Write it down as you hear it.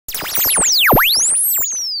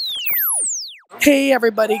Hey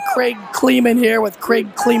everybody, Kraig Kleeman here with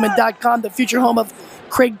KraigKleeman.com, the future home of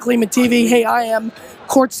Kraig Kleeman TV. Hey, I am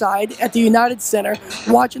courtside at the United Center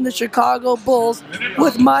watching the Chicago Bulls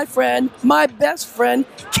with my friend, my best friend,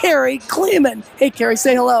 Karry Kleeman. Hey Karry,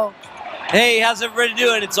 say hello. Hey, how's everybody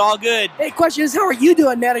doing? It's all good. Hey, question is, how are you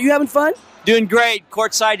doing, man? Are you having fun? Doing great.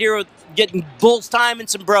 Courtside here with getting Bulls time and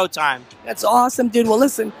some bro time. That's awesome, dude. Well,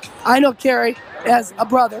 listen, I know Karry as a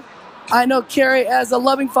brother. I know Karry as a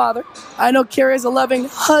loving father. I know Karry as a loving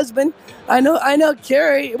husband. I know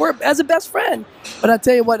Karry as a best friend. But I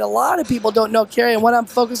tell you what, a lot of people don't know Karry, and what I'm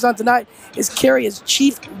focused on tonight is Karry is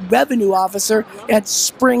Chief Revenue Officer at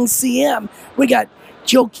SpringCM. We got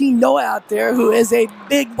Joakim Noah out there, who is a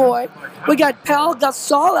big boy. We got Pal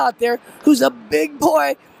Gasol out there, who's a big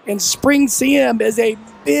boy. And SpringCM is a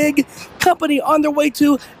big company on their way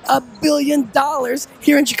to $1 billion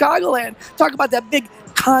here in Chicagoland. Talk about that big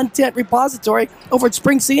content repository over at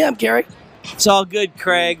SpringCM, Karry. It's all good,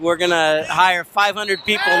 Kraig. We're going to hire 500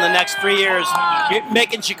 people in the next 3 years,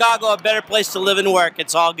 making Chicago a better place to live and work.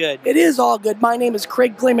 It's all good. It is all good. My name is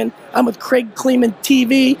Kraig Kleeman. I'm with Kraig Kleeman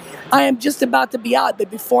TV. I am just about to be out,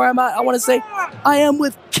 but before I'm out, I want to say I am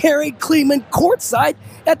with Karry Kleeman courtside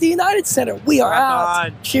at the United Center. We are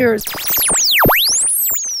out. Cheers.